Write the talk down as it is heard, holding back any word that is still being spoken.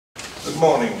Good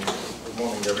morning. Good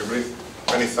morning, everybody.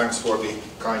 Many thanks for the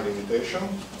kind invitation.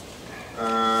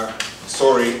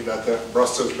 Sorry that the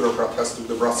Brussels bureaucrat has to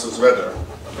the Brussels weather,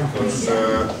 because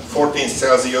 14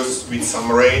 Celsius with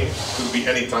some rain could be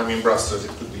any time in Brussels.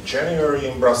 It could be January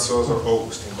in Brussels or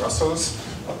August in Brussels,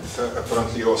 but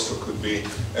apparently also could be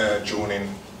June in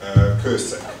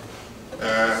Kőszeg.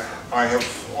 I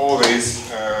have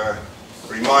always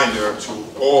reminder to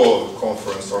all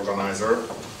conference organizers,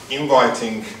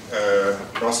 inviting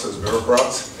Brussels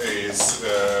bureaucrats is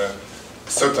a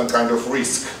certain kind of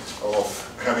risk of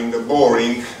having a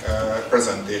boring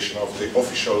presentation of the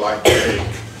official life take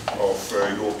of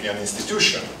European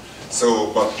institution.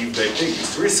 So, but if they take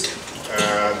this risk,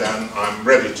 then I'm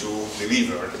ready to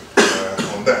deliver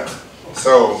on that.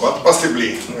 So, but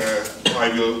possibly I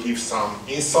will give some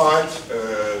insight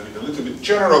with a little bit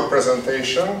general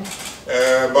presentation,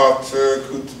 but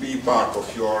could be part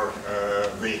of your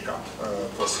wake-up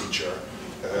procedure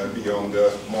beyond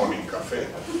the morning cafe.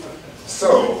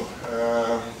 So,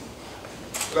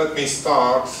 let me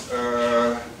start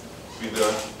with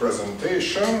the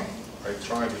presentation. I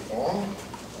tried it on.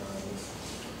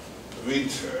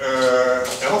 With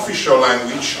an official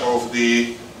language of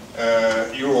the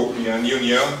European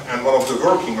Union and one of the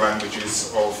working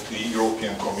languages of the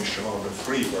European Commission, one of the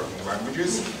three working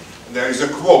languages. There is a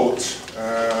quote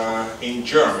in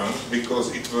German,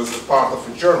 because it was a part of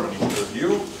a German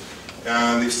interview,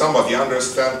 and if somebody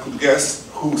understands, could guess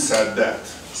who said that.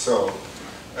 So,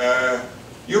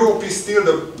 Europe is still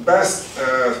the best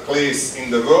place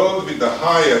in the world with the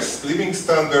highest living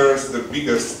standards, the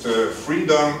biggest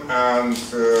freedom, and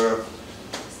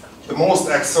the most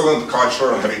excellent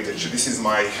cultural heritage. This is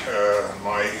my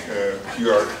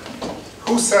pure.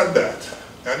 Who said that?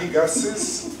 Any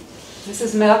guesses?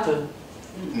 Mrs. Merkel.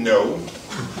 No.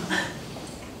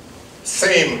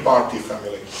 Same party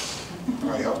family.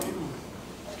 I help you.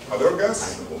 Other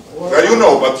guess? Well, you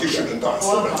know, but you shouldn't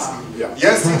answer. Yeah.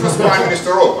 Yes, it was Prime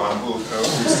Minister Orban who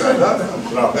said that.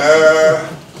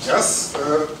 Yes,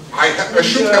 I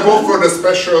should have offered a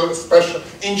special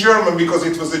in German, because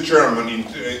it was a German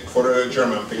for a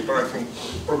German paper. I think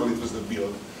probably it was the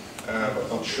Bild, but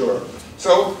not sure.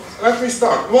 So let me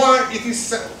start. Why it is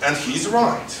said, and he's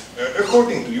right.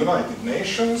 According to United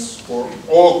Nations, for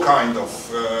all kind of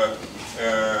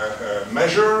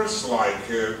measures, like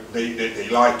they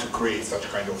like to create such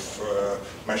kind of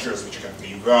measures which can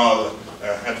be well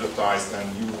advertised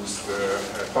and used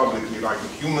publicly, like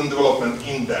the Human Development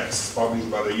Index published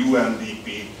by the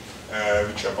UNDP,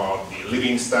 which about the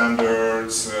living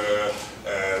standards,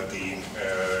 the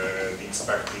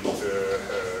expected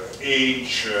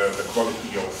age, the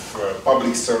quality of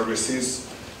public services.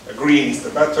 Green is the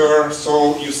better,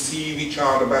 so you see which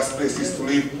are the best places to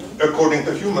live according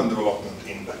to Human Development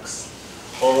Index.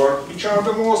 Or which are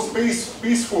the most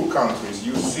peaceful countries.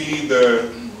 You see the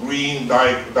green,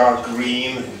 dark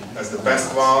green as the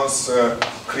best ones,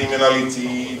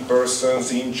 criminality,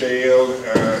 persons in jail,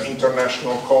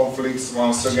 international conflicts.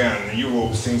 Once again,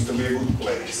 Europe seems to be a good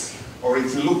place. Or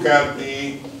if you look at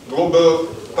the global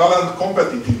talent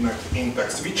competitiveness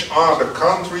index, which are the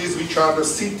countries, which are the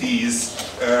cities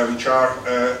which are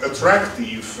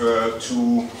attractive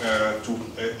to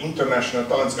international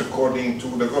talents according to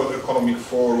the World Economic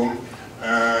Forum.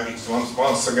 It's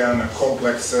once again a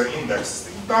complex index.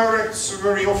 It directs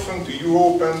very often to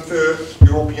Europe and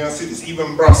European cities,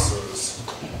 even Brussels.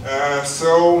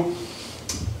 So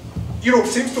Europe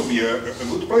seems to be a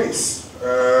good place.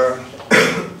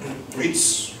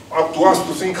 It's up to us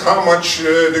to think how much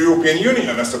the European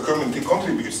Union as a community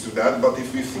contributes to that, but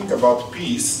if we think about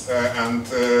peace, and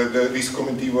this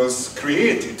community was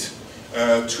created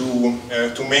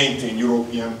to maintain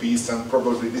European peace, and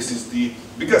probably this is the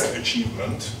biggest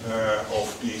achievement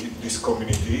of this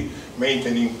community,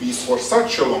 maintaining peace for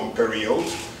such a long period,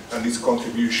 and its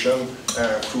contribution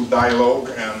through dialogue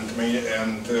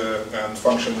and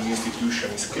functioning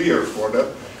institution is clear for that.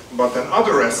 But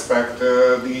another aspect,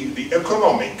 the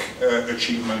economic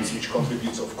achievements, which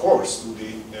contributes, of course, to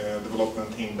the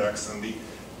development index and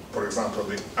for example,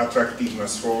 the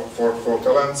attractiveness for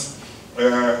talents.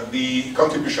 The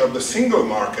contribution of the single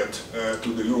market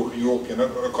to the European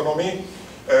economy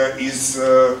is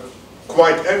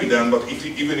quite evident, but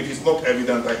even if it's not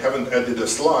evident, I haven't added a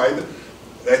slide,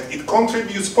 that it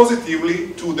contributes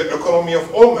positively to the economy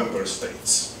of all member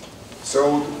states.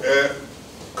 So,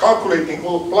 calculating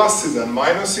all pluses and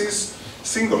minuses,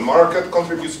 single market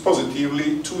contributes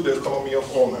positively to the economy of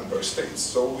all member states.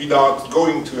 So without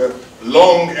going to a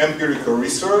long empirical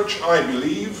research, I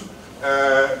believe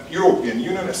European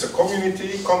Union as a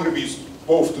community contributes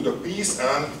both to the peace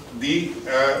and the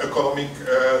economic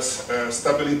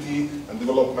stability and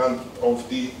development of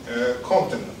the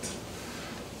continent.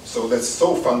 So that's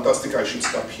so fantastic, I should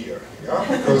stop here, yeah?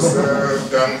 Because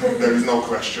then there is no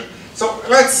question. So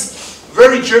let's,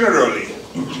 very generally,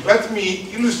 let me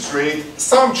illustrate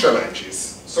some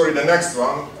challenges. Sorry, the next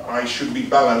one, I should be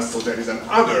balanced, so there is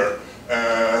another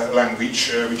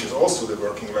language, which is also the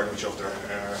working language of the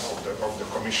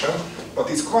Commission, but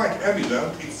it's quite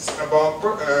evident. It's about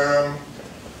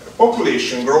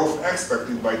population growth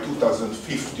expected by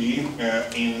 2050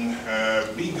 in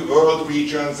big world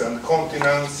regions and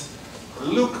continents.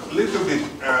 Look a little bit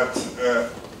at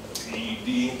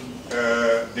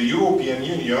the European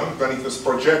Union. When it was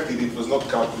projected, it was not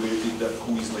calculated that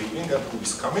who is leaving and who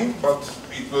is coming, but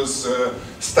it was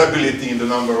stability in the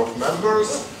number of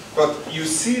members. But you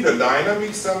see the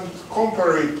dynamics and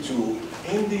compare it to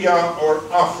India or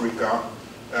Africa,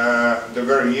 the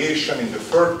variation in the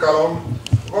third column,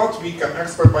 what we can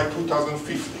expect by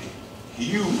 2050.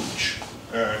 Huge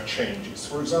changes.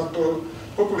 For example,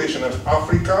 population of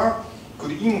Africa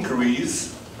could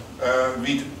increase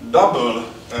with double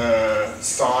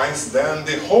size than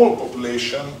the whole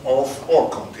population of our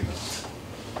continent.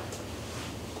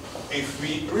 If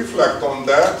we reflect on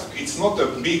that, it's not a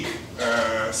big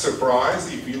surprise.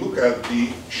 If you look at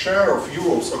the share of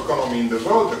Europe's economy in the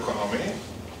world economy,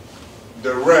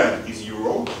 the red is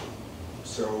Europe.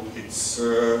 So it's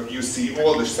you see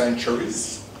all the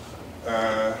centuries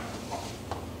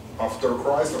after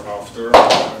Christ or after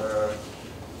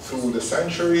through the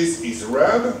centuries is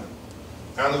red.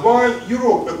 And while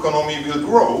Europe economy will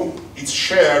grow, its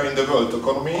share in the world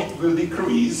economy will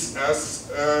decrease as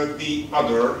the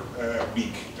other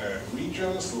big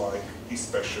regions, like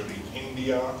especially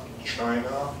India,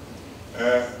 China,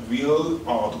 will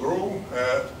outgrow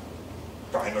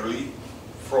primarily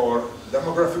for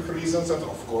demographic reasons and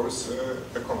of course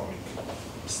economic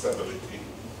stability.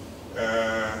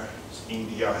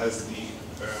 India has the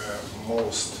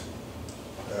most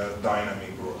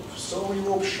dynamic growth. So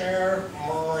Europe's share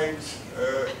might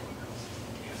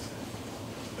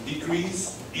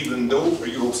decrease even though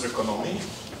Europe's economy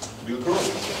will grow.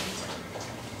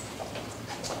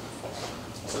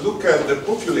 Look at the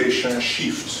population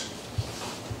shift.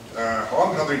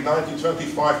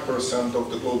 25% of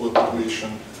the global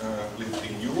population lived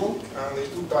in Europe, and in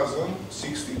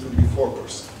 2060 it will be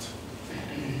 4%.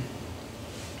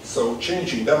 So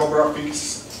changing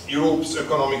demographics, Europe's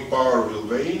economic power will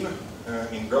wane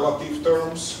in relative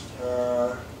terms.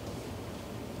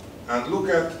 And look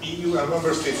at EU and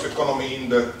member states' economy in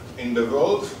the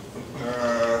world.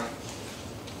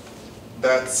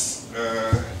 That's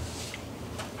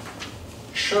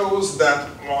shows that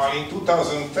while in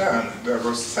 2010 there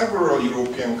were several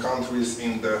European countries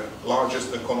in the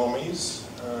largest economies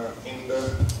in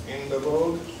the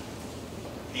world,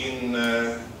 in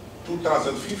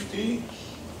 2050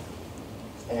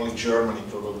 only Germany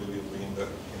probably will be in the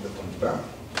top 10.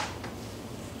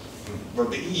 But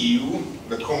the EU,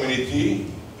 the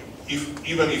community,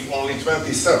 even if only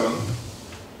 27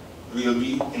 will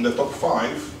be in the top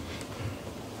 5,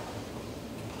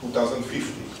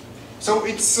 2050. So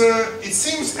it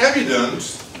seems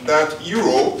evident that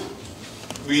Europe,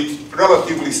 with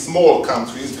relatively small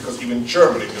countries, because even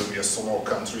Germany will be a small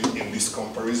country in this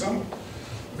comparison,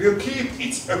 will keep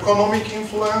its economic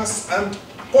influence and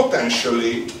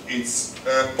potentially its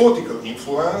political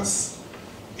influence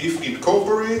if it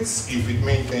cooperates, if it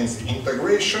maintains the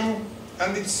integration,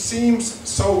 and it seems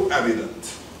so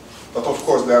evident. But of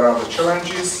course there are the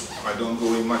challenges. I don't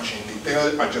go in much in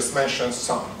detail, I just mentioned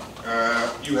some.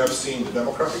 You have seen the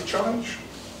demographic challenge.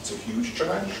 It's a huge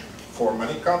challenge for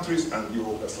many countries and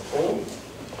Europe as a whole.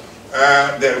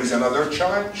 There is another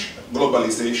challenge.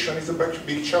 Globalization is a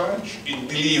big challenge. It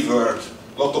delivered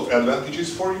a lot of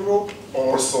advantages for Europe,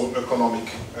 also economic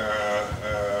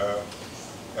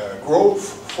growth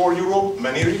for Europe,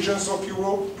 many regions of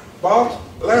Europe, but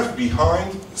left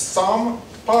behind some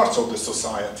parts of the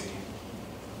society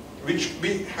which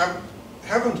we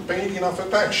haven't paid enough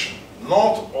attention.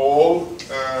 Not all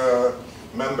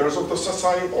members of the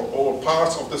society or all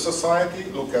parts of the society,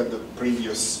 look at the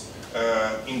previous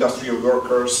industrial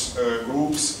workers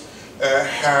groups,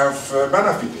 have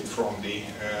benefited from the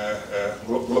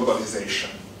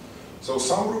globalization. So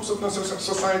some groups of the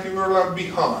society were left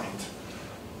behind.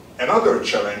 Another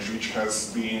challenge which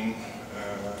has been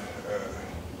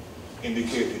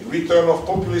indicated, return of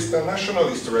populist and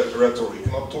nationalist rhetoric,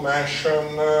 not to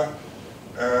mention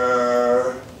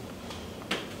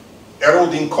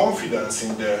eroding confidence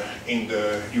in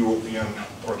the European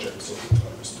project. So I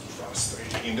was too fast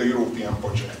in the European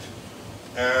project.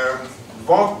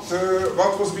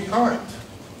 What was behind?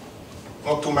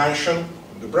 Not to mention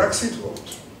the Brexit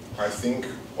vote. I think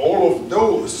all of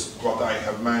those, what I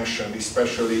have mentioned,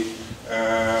 especially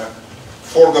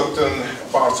forgotten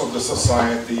parts of the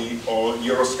society or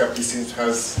Euroscepticism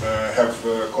have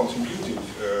contributed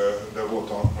the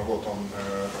vote on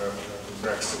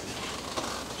Brexit.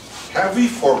 Have we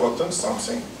forgotten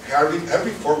something? Have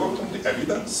we forgotten the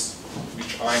evidence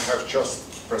which I have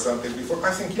just presented before?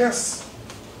 I think yes.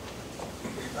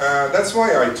 That's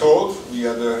why I told we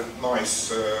had a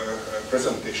nice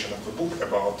presentation of a book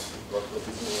about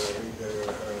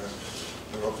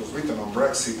what was written on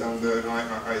Brexit, and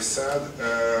I said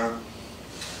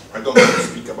I don't want to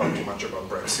speak about too much about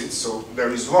Brexit. So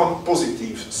there is one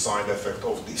positive side effect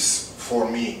of this, for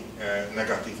me,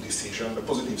 negative decision. The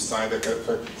positive side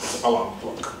effect is alarm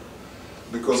clock,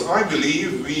 because I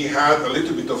believe we had a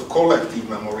little bit of collective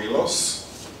memory loss.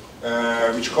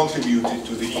 Which contributed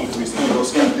to the increase in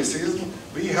Euroscepticism.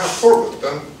 We have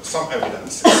forgotten some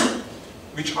evidences,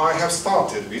 which I have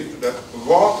started with, that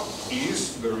what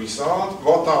is the result,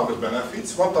 what are the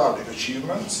benefits, what are the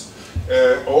achievements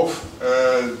of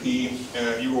the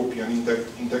European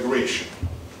integration.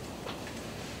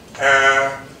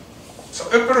 So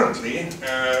apparently,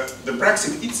 the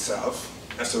Brexit itself,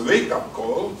 as a wake-up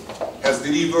call, has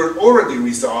delivered already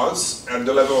results at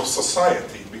the level of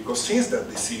society. Because since that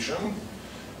decision,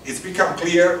 it's become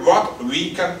clear what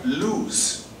we can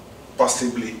lose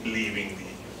possibly leaving the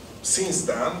EU. Since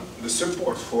then, the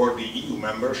support for the EU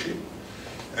membership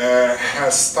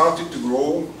has started to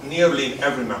grow nearly in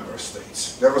every member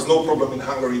state. There was no problem in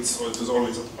Hungary, it was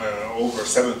always over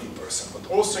 70%,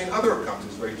 but also in other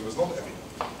countries where it was not evident.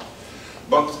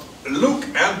 But look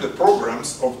at the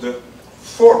programs of the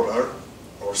former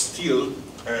or still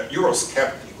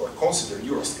Eurosceptic or considered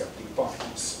Eurosceptic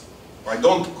parties. I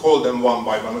don't call them one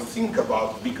by one. Think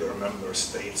about bigger member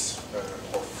states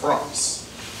of France,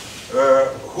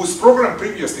 whose program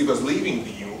previously was leaving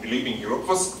the EU, leaving Europe,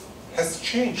 has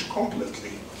changed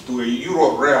completely to a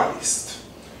Euro realist.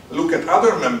 Look at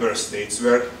other member states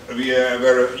where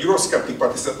Eurosceptic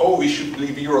parties said, "Oh, we should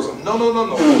leave the Eurozone." No, no, no,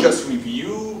 no. We just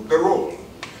review the role.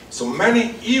 So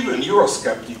many, even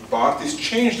Eurosceptic parties,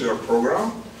 changed their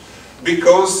program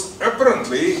because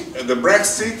apparently the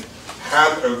Brexit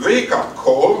had a wake-up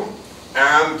call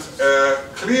and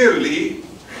clearly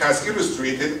has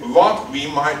illustrated what we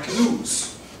might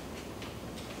lose.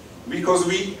 Because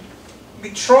we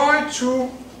try to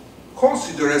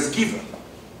consider as given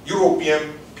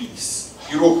European peace,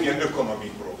 European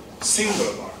economic growth,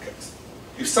 single market.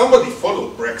 If somebody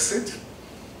followed Brexit,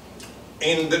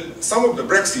 in some of the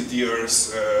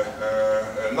Brexiteers'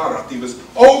 narrative is,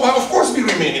 oh, well, of course we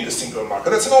remain in the single market,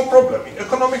 that's no problem,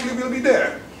 economically we'll be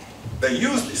there. They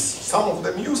use this, some of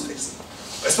them use this.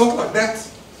 It's not like that.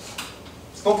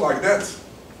 It's not like that.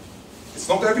 It's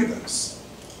not evidence.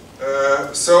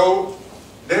 So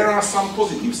there are some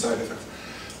positive side effects.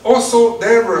 Also,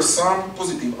 there were some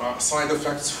positive side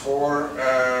effects for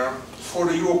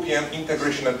the European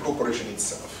integration and cooperation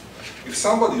itself. If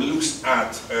somebody looks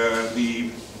at the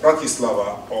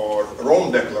Bratislava or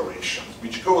Rome Declaration,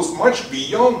 which goes much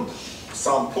beyond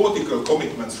some political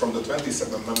commitments from the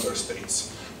 27 member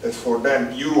states, that for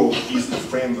them Europe is the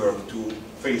framework to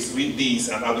face with these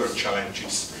and other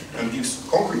challenges, and gives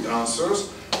concrete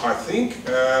answers, I think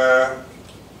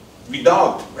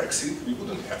without Brexit we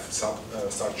wouldn't have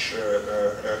such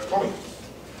commitment.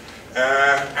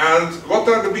 And what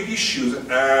are the big issues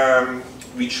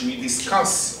which we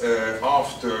discuss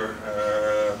after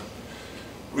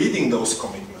reading those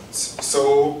commitments?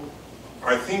 So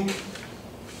I think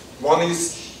one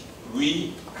is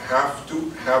we have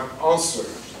to have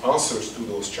answers to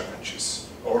those challenges,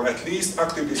 or at least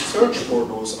actively search for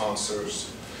those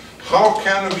answers. How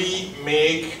can we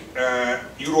make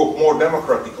Europe more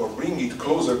democratic or bring it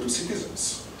closer to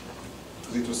citizens?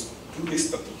 Because it was too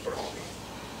distant apparently.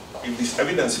 If this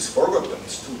evidence is forgotten,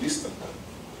 it's too distant.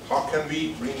 How can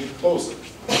we bring it closer?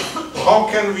 How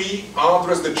can we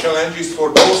address the challenges for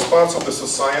those parts of the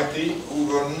society who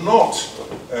were not,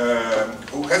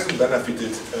 who hasn't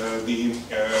benefited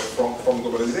from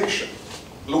globalization?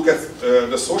 Look at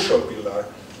the social pillar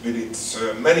with its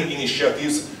many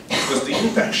initiatives. It was the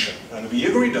intention, and we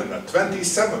agreed on that.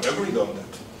 27 agreed on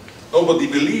that. Nobody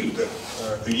believed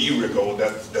a year ago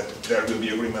that there will be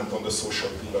agreement on the social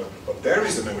pillar, but there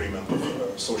is an agreement on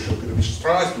the social pillar which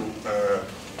tries to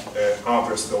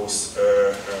address those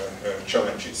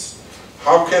challenges.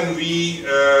 How can we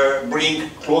bring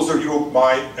closer Europe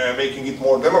by making it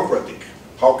more democratic?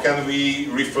 How can we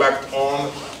reflect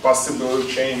on possible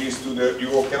changes to the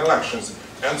European elections,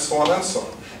 and so on and so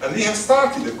on. And we have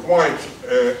started a quite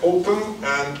open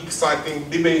and exciting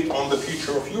debate on the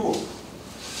future of Europe.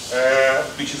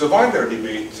 which is a wider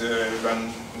debate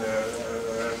when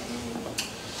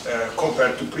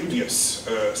compared to previous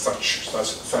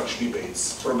such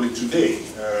debates. Probably today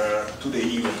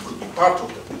even could be part of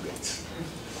the debate.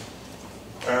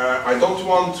 I don't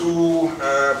want to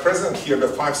present here the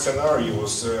 5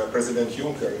 scenarios President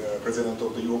Juncker, President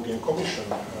of the European Commission,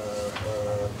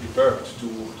 prepared to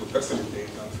facilitate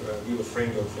and give a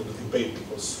framework for the debate,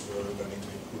 because then it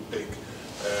would take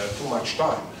too much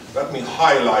time. Let me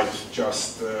highlight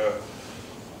just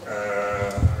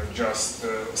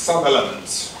some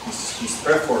elements. His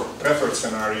preferred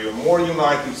scenario: more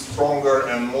united, stronger,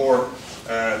 and more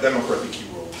democratic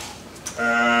Europe.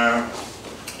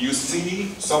 You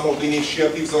see some of the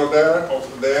initiatives are there.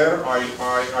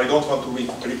 I don't want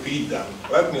to repeat them.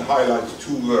 Let me highlight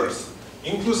 2 words: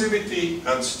 inclusivity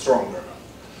and stronger.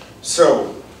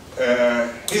 So,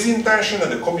 his intention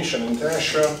and the Commission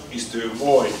intention is to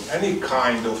avoid any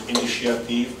kind of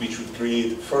initiative which would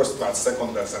create first class,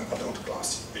 second class, and third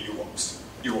class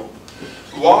Europe.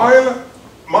 While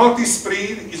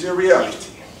multi-spread is a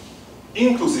reality,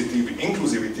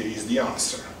 inclusivity is the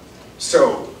answer.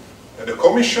 So, the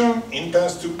Commission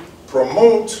intends to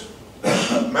promote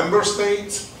member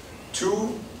states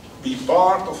to be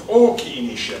part of all key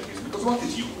initiatives, because what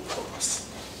is Europe for us?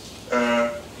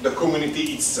 The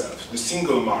community itself, the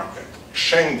single market,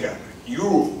 Schengen,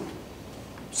 Euro.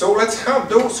 So let's help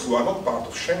those who are not part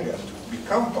of Schengen to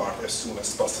become part as soon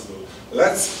as possible.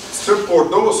 Let's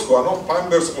support those who are not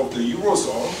members of the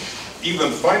Eurozone,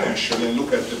 even financially, and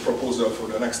look at the proposal for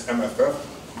the next MFF.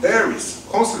 There is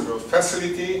considerable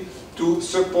facility to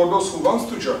support those who want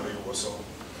to join the Eurozone.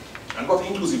 And what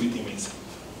inclusivity means?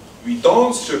 We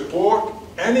don't support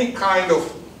any kind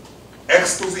of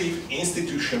exclusive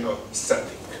institutional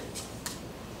setting.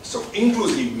 So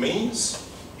inclusive means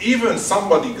even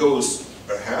somebody goes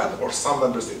ahead or some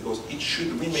member state goes, it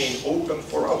should remain open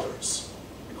for others,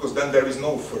 because then there is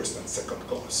no first and second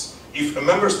class. If a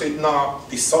member state now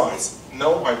decides,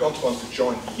 no, I don't want to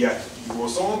join yet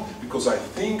Eurozone because I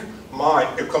think my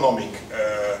economic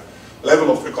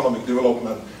level of economic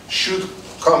development should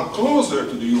come closer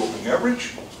to the European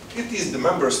average, it is the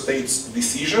member state's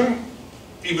decision,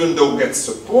 even though gets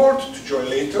support to join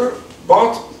later,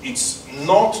 but it's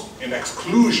not an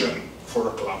exclusion for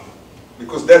a club,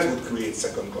 because that would create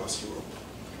second-class Europe.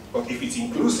 But if it's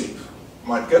inclusive,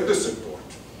 might get the support.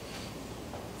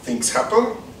 Things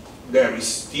happen. There are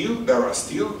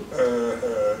still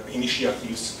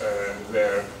initiatives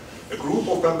where a group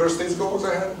of member states goes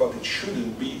ahead, but it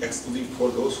shouldn't be exclusive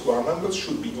for those who are members.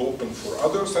 Should be open for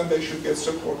others, and they should get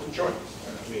support to join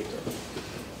later.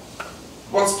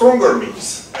 What stronger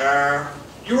means?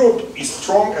 Europe is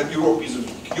strong and Europe is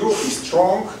weak. Europe is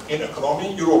strong in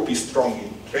economy, Europe is strong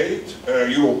in trade,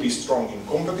 Europe is strong in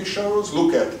competition rules.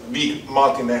 Look at big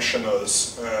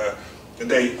multinationals,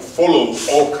 they follow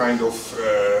all kind of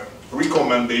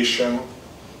recommendation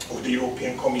of the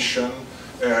European Commission.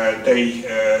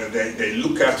 They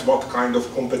look at what kind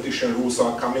of competition rules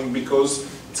are coming, because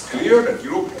it's clear that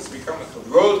Europe has become a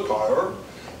world power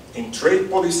in trade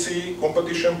policy,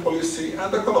 competition policy,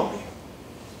 and economy.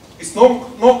 It's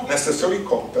not necessarily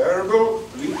comparable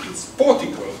with its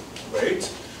political weight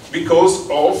because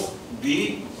of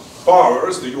the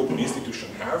powers the European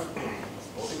institutions have in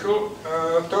political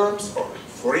terms, or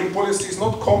foreign policy is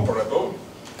not comparable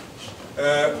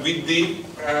with the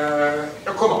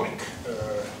economic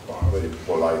power. Very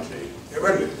politely.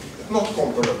 Very not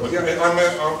comparable. Yeah,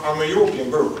 I'm a European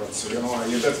bureaucrat, so you know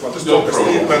that's what the strongest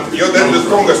statement. Yeah, that's the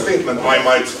strongest statement I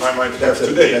might have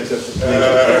today.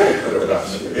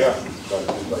 Yeah.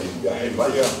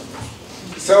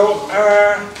 So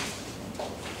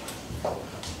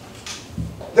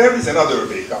there is another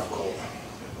wake-up call.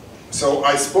 So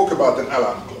I spoke about an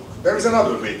alarm clock. There is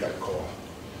another wake-up call,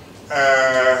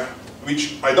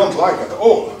 which I don't like at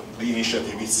all. The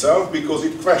initiative itself, because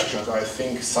it questions, I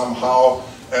think, somehow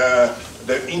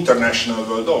the international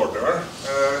world order,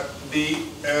 the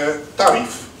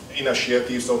tariff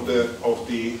initiatives of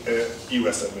the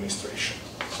US administration.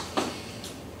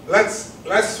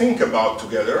 Let's think about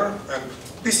together, and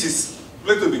this is a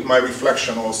little bit my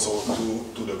reflection also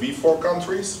to the V4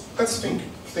 countries. Let's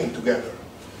think together,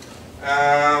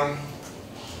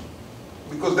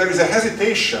 because there is a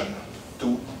hesitation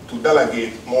to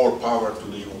delegate more power to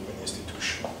the European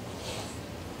institution.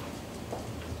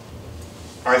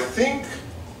 I think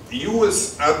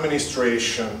US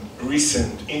administration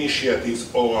recent initiatives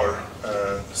or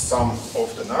some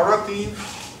of the narrative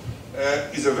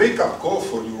is a wake-up call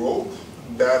for Europe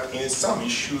that in some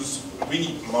issues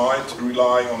we might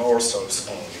rely on ourselves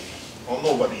only, on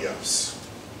nobody else.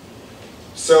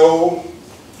 So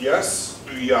yes,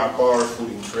 we are powerful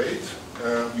in trade.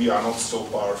 We are not so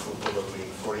powerful probably in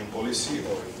foreign policy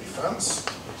or in defense.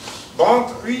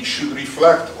 But we should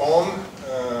reflect on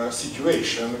a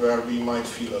situation where we might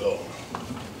feel alone.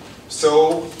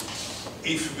 So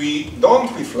if we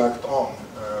don't reflect on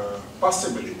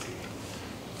possibility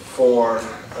for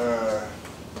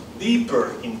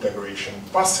deeper integration,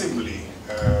 possibly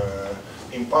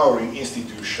empowering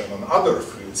institutions on other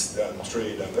fields than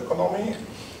trade and economy,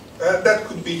 that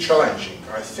could be challenging.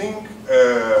 I think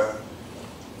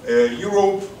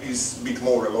Europe is a bit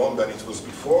more alone than it was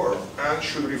before and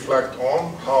should reflect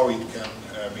on how it can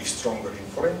be stronger in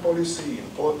foreign policy, in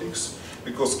politics,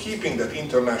 because keeping that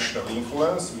international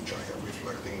influence, which I am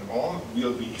reflecting on,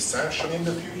 will be essential in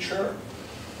the future,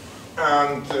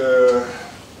 and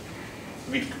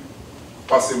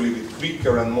possibly with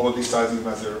quicker and more decisive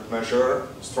measure,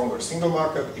 stronger single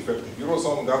market, effective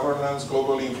Eurozone, governance,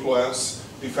 global influence,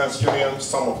 defense union,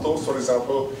 some of those, for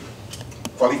example,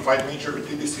 qualified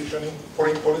majority decision in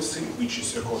foreign policy, which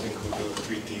is according to the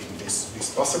treaty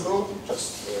is possible.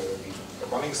 Just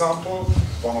one example,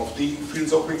 one of the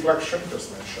fields of reflection,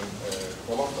 just mentioned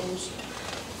one of those.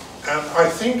 And I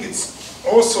think it's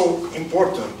also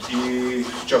important,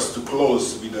 just to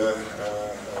close with a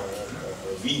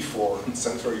V for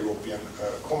Central European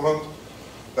comment,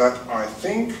 that I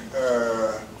think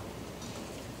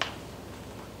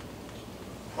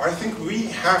we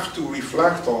have to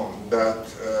reflect on that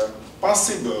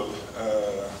possible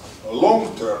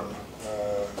long-term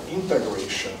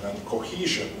integration and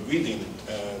cohesion within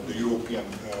the European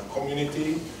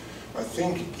community. I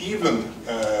think even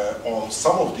on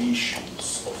some of the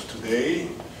issues of today,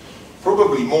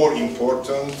 probably more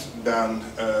important than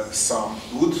some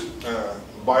good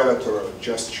bilateral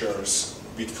gestures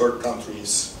with third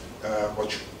countries,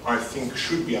 which I think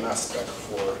should be an aspect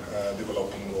for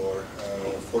developing more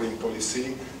foreign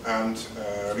policy and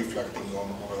reflecting on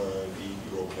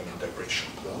the European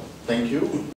integration. Well, thank you.